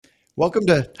Welcome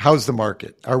to How's the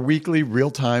Market, our weekly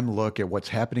real-time look at what's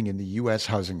happening in the U.S.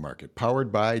 housing market,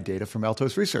 powered by data from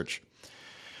Altos Research.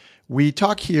 We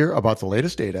talk here about the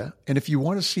latest data, and if you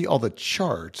want to see all the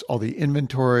charts, all the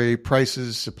inventory,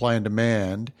 prices, supply and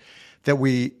demand that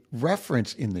we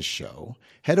reference in this show,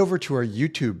 head over to our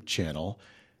YouTube channel,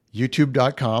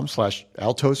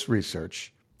 youtube.com/Altos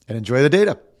Research, and enjoy the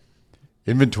data.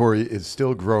 Inventory is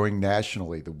still growing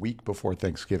nationally the week before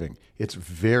Thanksgiving. It's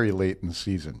very late in the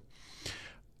season.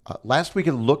 Last week,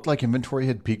 it looked like inventory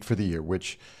had peaked for the year,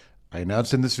 which I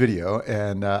announced in this video,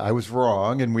 and I was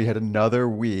wrong, and we had another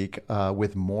week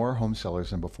with more home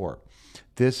sellers than before.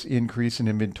 This increase in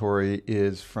inventory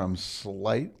is from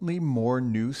slightly more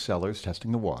new sellers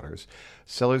testing the waters.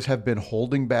 Sellers have been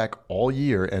holding back all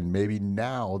year, and maybe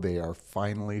now they are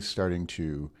finally starting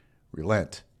to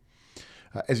relent.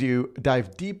 As you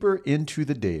dive deeper into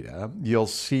the data, you'll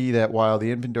see that while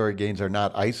the inventory gains are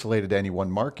not isolated to any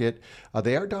one market,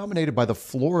 they are dominated by the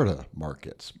Florida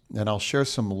markets. And I'll share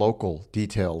some local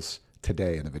details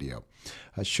today in the video.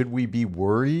 Should we be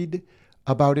worried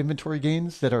about inventory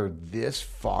gains that are this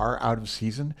far out of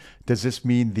season? Does this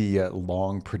mean the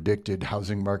long predicted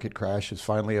housing market crash is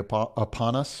finally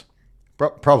upon us?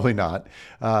 Probably not.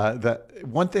 The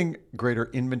one thing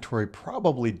greater inventory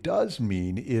probably does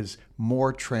mean is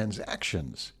more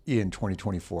transactions in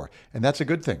 2024. And that's a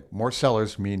good thing. More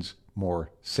sellers means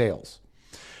more sales.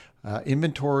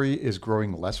 Inventory is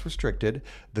growing less restricted.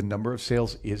 The number of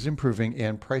sales is improving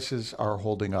and prices are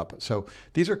holding up. So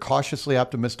these are cautiously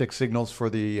optimistic signals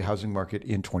for the housing market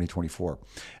in 2024.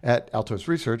 At Altos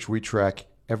Research, we track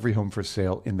every home for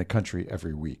sale in the country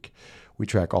every week. We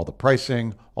track all the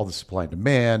pricing, all the supply and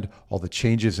demand, all the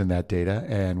changes in that data,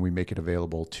 and we make it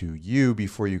available to you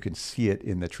before you can see it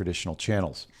in the traditional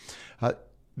channels.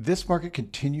 This market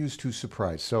continues to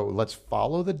surprise. So let's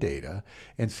follow the data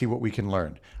and see what we can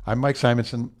learn. I'm Mike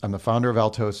Simonson. I'm the founder of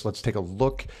Altos. Let's take a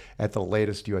look at the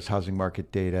latest U.S. housing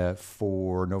market data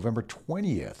for November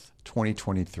 20th,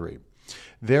 2023.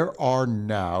 There are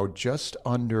now just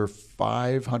under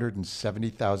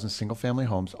 570,000 single-family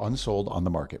homes unsold on the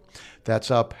market.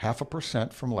 That's up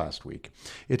 0.5% from last week.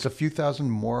 It's a few thousand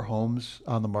more homes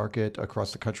on the market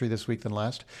across the country this week than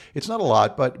last. It's not a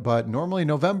lot, but normally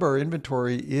November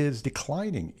inventory is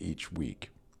declining each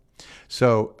week.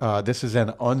 So this is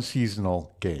an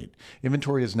unseasonal gain.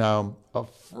 Inventory is now a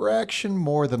fraction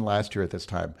more than last year at this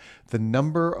time. The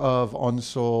number of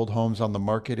unsold homes on the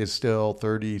market is still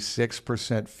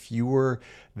 36% fewer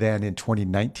than in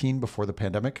 2019 before the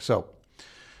pandemic. So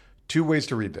two ways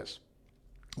to read this.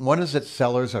 One is that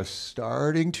sellers are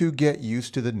starting to get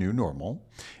used to the new normal,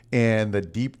 and the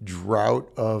deep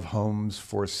drought of homes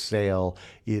for sale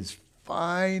is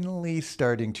finally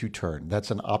starting to turn.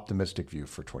 That's an optimistic view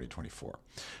for 2024.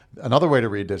 Another way to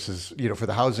read this is, for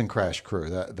the housing crash crew,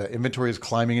 the inventory is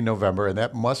climbing in November, and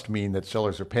that must mean that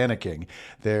sellers are panicking.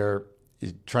 They're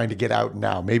trying to get out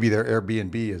now. Maybe their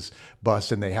Airbnb is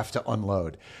bust and they have to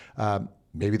unload.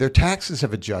 Maybe their taxes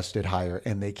have adjusted higher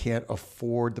and they can't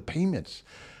afford the payments.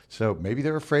 So maybe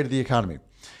they're afraid of the economy.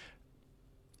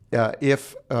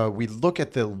 If we look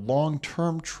at the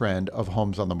long-term trend of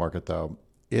homes on the market, though,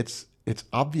 it's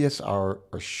obvious our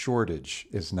shortage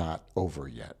is not over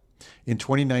yet. In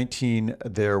 2019,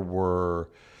 there were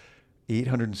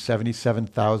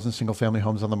 877,000 single-family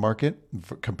homes on the market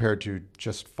compared to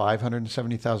just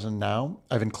 570,000 now.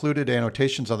 I've included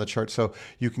annotations on the chart so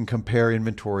you can compare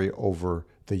inventory over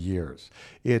the years.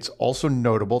 It's also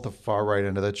notable, the far right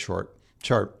end of the chart,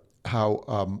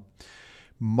 how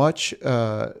much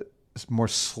more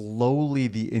slowly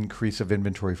the increase of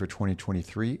inventory for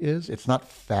 2023 is. It's not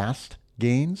fast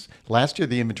gains. Last year,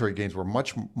 the inventory gains were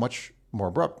much more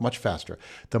abrupt, much faster.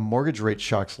 The mortgage rate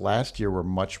shocks last year were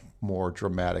much more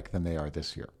dramatic than they are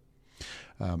this year.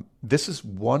 This is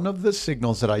one of the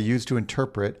signals that I use to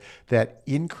interpret that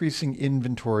increasing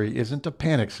inventory isn't a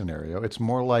panic scenario. It's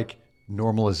more like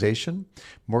normalization.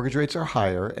 Mortgage rates are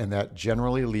higher, and that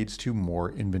generally leads to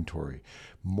more inventory,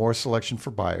 more selection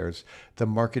for buyers. The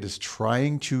market is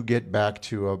trying to get back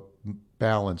to a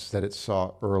balance that it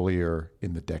saw earlier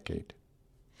in the decade.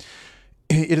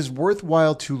 It is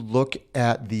worthwhile to look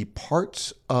at the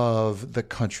parts of the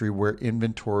country where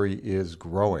inventory is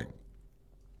growing.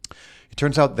 It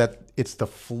turns out that it's the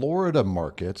Florida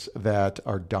markets that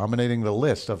are dominating the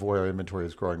list of where inventory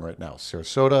is growing right now.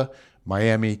 Sarasota,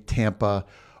 Miami, Tampa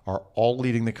are all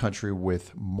leading the country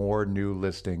with more new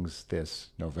listings this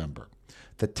November.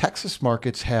 The Texas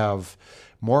markets have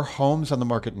more homes on the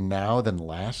market now than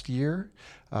last year,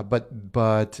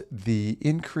 but the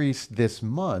increase this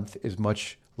month is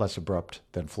much less abrupt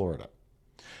than Florida.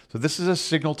 So this is a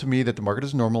signal to me that the market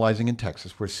is normalizing in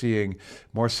Texas. We're seeing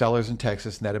more sellers in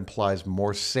Texas, and that implies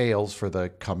more sales for the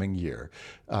coming year.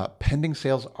 Pending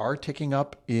sales are ticking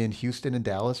up in Houston and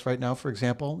Dallas right now, for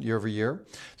example, year over year.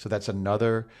 So that's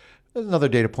another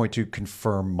data point to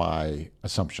confirm my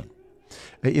assumption.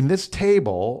 In this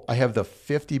table, I have the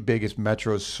 50 biggest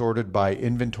metros sorted by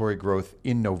inventory growth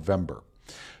in November.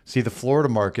 See, the Florida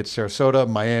markets, Sarasota,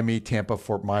 Miami, Tampa,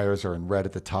 Fort Myers are in red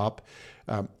at the top.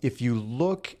 If you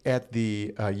look at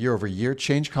the year-over-year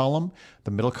change column,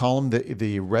 the middle column,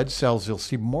 the red cells, you'll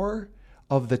see more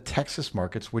of the Texas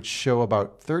markets, which show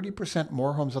about 30%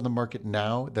 more homes on the market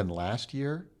now than last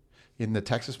year in the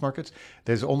Texas markets.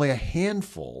 There's only a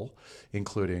handful,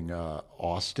 including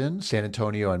Austin, San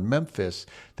Antonio, and Memphis,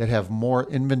 that have more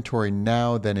inventory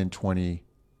now than in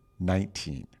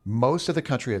 2019. Most of the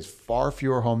country has far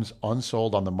fewer homes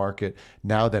unsold on the market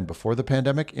now than before the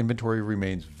pandemic. Inventory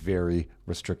remains very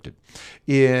restricted.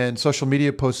 In social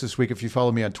media posts this week, if you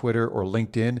follow me on Twitter or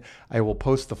LinkedIn, I will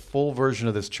post the full version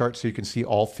of this chart so you can see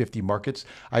all 50 markets.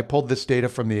 I pulled this data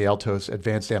from the Altos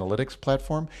Advanced Analytics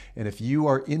platform. And if you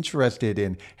are interested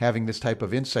in having this type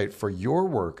of insight for your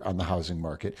work on the housing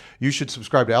market, you should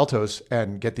subscribe to Altos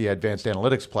and get the Advanced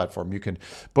Analytics platform. You can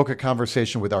book a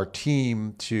conversation with our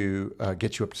team to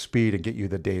get you up to speed and get you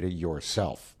the data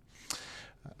yourself.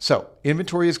 So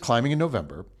inventory is climbing in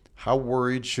November. How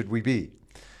worried should we be?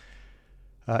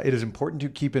 It is important to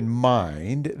keep in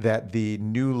mind that the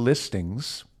new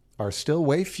listings are still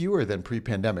way fewer than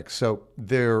pre-pandemic. So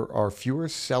there are fewer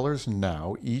sellers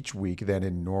now each week than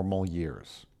in normal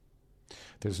years.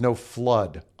 There's no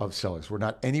flood of sellers. We're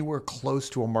not anywhere close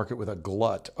to a market with a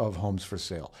glut of homes for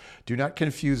sale. Do not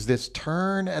confuse this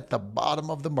turn at the bottom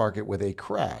of the market with a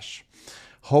crash.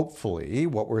 Hopefully,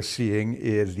 what we're seeing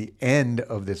is the end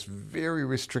of this very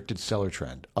restricted seller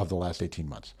trend of the last 18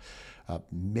 months.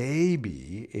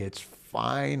 Maybe it's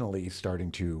finally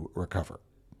starting to recover.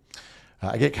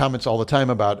 I get comments all the time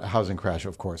about a housing crash,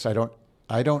 of course. I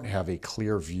don't have a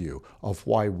clear view of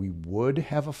why we would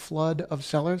have a flood of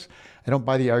sellers. I don't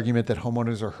buy the argument that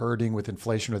homeowners are hurting with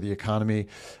inflation or the economy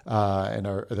and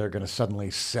they're going to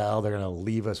suddenly sell. They're going to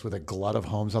leave us with a glut of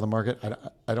homes on the market.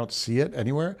 I don't see it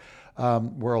anywhere.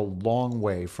 We're a long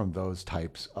way from those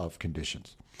types of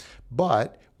conditions.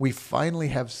 But we finally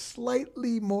have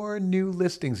slightly more new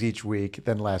listings each week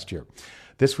than last year.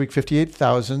 This week,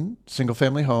 58,000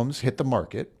 single-family homes hit the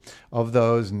market. Of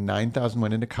those, 9,000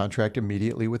 went into contract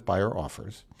immediately with buyer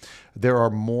offers. There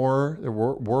were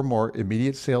more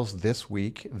immediate sales this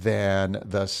week than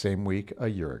the same week a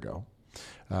year ago.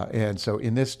 And so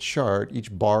in this chart,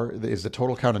 each bar is the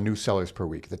total count of new sellers per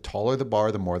week. The taller the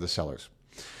bar, the more the sellers.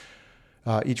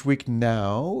 Each week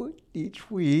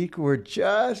we're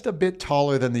just a bit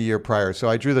taller than the year prior. So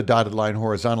I drew the dotted line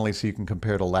horizontally so you can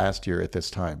compare to last year at this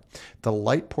time. The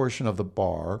light portion of the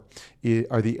bar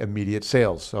are the immediate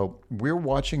sales. So we're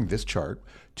watching this chart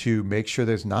to make sure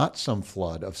there's not some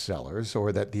flood of sellers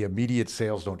or that the immediate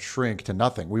sales don't shrink to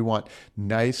nothing. We want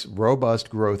nice,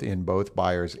 robust growth in both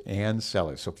buyers and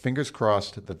sellers. So fingers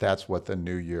crossed that that's what the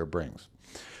new year brings.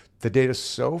 The data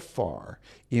so far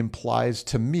implies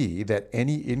to me that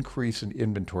any increase in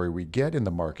inventory we get in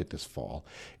the market this fall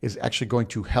is actually going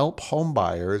to help home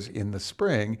buyers in the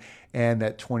spring, and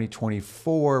that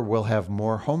 2024 will have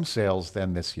more home sales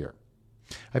than this year.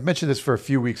 I've mentioned this for a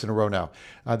few weeks in a row now.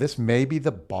 This may be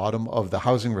the bottom of the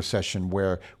housing recession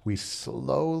where we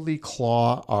slowly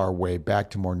claw our way back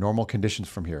to more normal conditions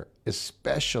from here,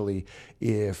 especially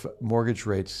if mortgage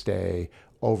rates stay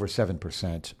over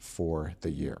 7% for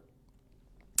the year.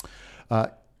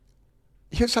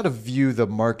 Here's how to view the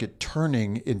market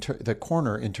turning into the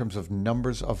corner in terms of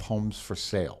numbers of homes for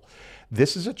sale.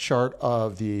 This is a chart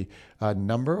of the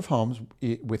number of homes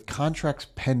with contracts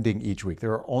pending each week.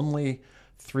 There are only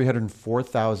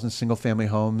 304,000 single-family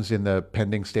homes in the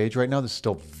pending stage right now. This is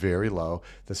still very low.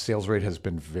 The sales rate has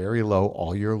been very low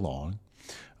all year long.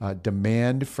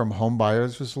 Demand from home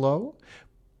buyers was low,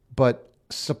 but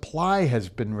supply has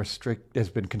been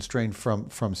constrained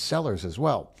from sellers as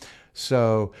well.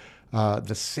 So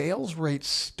the sales rate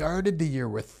started the year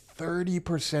with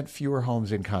 30% fewer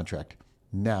homes in contract.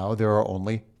 Now there are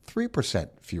only 3%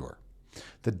 fewer.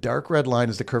 The dark red line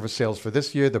is the curve of sales for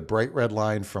this year, the bright red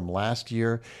line from last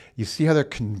year. You see how they're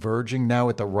converging now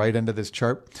at the right end of this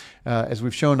chart? As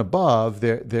we've shown above,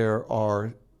 there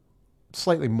are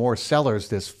slightly more sellers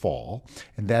this fall,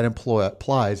 and that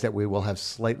implies that we will have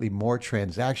slightly more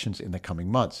transactions in the coming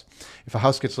months. If a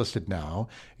house gets listed now,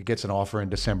 it gets an offer in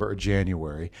December or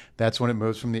January. That's when it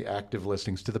moves from the active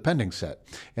listings to the pending set.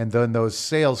 And then those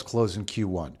sales close in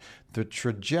Q1. the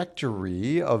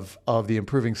trajectory of the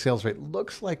improving sales rate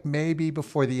looks like maybe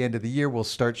before the end of the year, we'll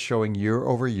start showing year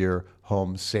over year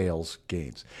home sales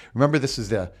gains. Remember, this is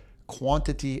the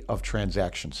quantity of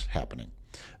transactions happening.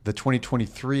 The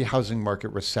 2023 housing market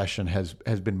recession has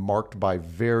been marked by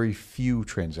very few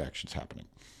transactions happening.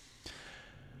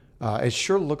 It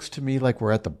sure looks to me like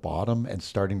we're at the bottom and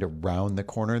starting to round the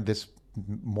corner. This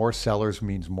more sellers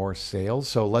means more sales.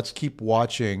 So let's keep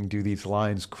watching. Do these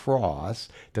lines cross?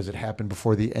 Does it happen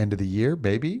before the end of the year?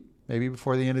 Maybe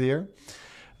before the end of the year.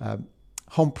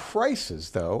 Home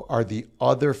prices, though, are the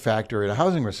other factor in a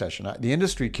housing recession. The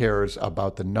industry cares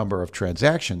about the number of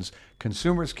transactions.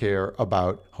 Consumers care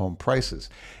about home prices.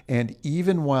 And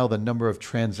even while the number of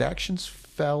transactions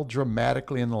fell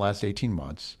dramatically in the last 18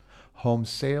 months, home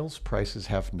sales prices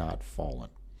have not fallen.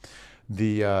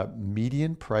 The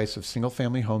median price of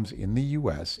single-family homes in the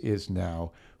U.S. is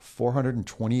now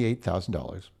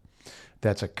 $428,000.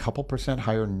 That's a couple percent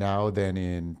higher now than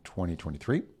in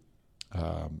 2023.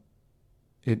 Higher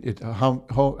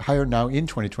now in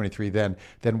 2023 than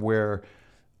where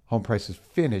home prices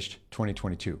finished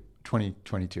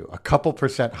 2022, a couple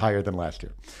percent higher than last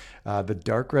year. The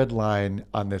dark red line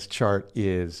on this chart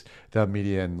is the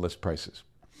median list prices.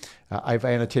 I've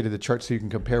annotated the chart so you can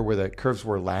compare where the curves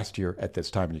were last year at this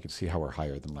time, and you can see how we're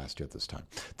higher than last year at this time.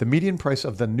 The median price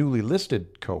of the newly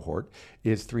listed cohort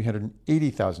is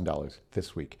 $380,000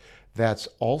 this week. That's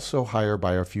also higher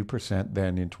by a few percent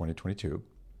than in 2022.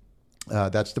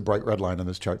 That's the bright red line on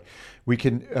this chart. We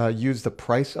can use the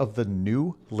price of the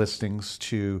new listings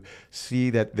to see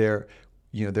that there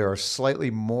are slightly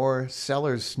more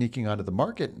sellers sneaking onto the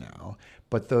market now,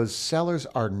 but those sellers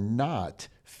are not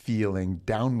feeling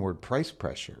downward price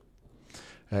pressure.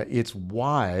 It's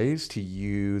wise to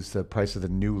use the price of the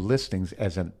new listings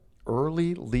as an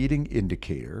early leading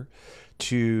indicator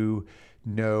to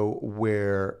know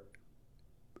where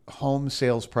home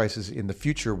sales prices in the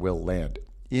future will land.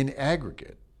 In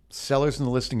aggregate, sellers and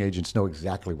the listing agents know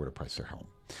exactly where to price their home.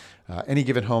 Any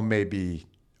given home may be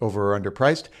over or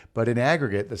underpriced, but in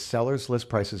aggregate, the seller's list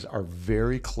prices are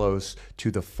very close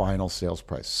to the final sales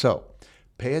price. So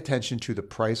pay attention to the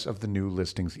price of the new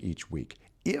listings each week.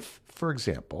 If, for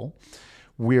example,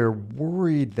 we're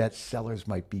worried that sellers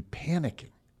might be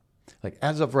panicking, like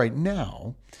as of right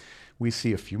now, we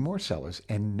see a few more sellers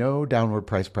and no downward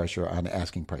price pressure on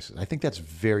asking prices. I think that's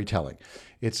very telling.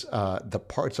 It's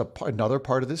another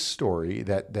part of this story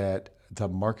that the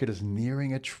market is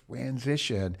nearing a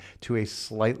transition to a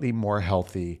slightly more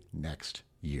healthy next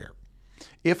year.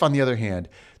 If, on the other hand,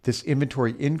 this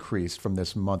inventory increase from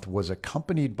this month was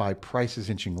accompanied by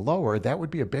prices inching lower, that would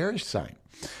be a bearish sign.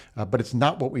 But it's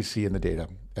not what we see in the data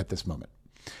at this moment.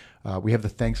 We have the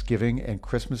Thanksgiving and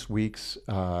Christmas weeks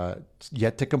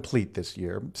yet to complete this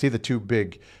year. See the two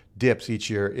big dips each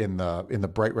year in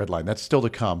the bright red line. That's still to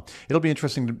come. It'll be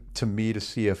interesting to me to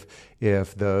see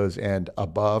if those end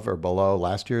above or below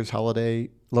last year's holiday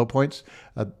low points.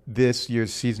 This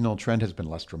year's seasonal trend has been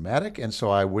less dramatic, and so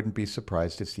I wouldn't be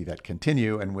surprised to see that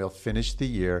continue, and we'll finish the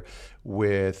year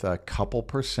with a couple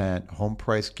percent home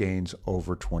price gains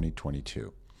over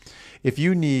 2022. If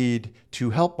you need to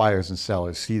help buyers and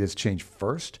sellers see this change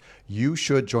first, you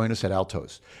should join us at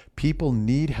Altos. People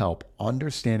need help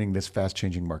understanding this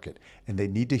fast-changing market, and they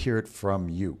need to hear it from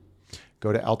you.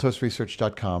 Go to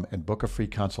altosresearch.com and book a free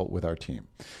consult with our team.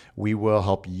 We will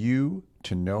help you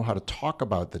to know how to talk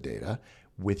about the data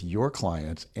with your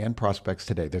clients and prospects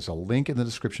today. There's a link in the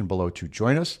description below to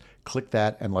join us. Click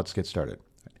that and let's get started.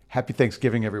 Happy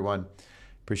Thanksgiving, everyone.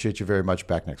 Appreciate you very much.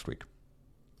 Back next week.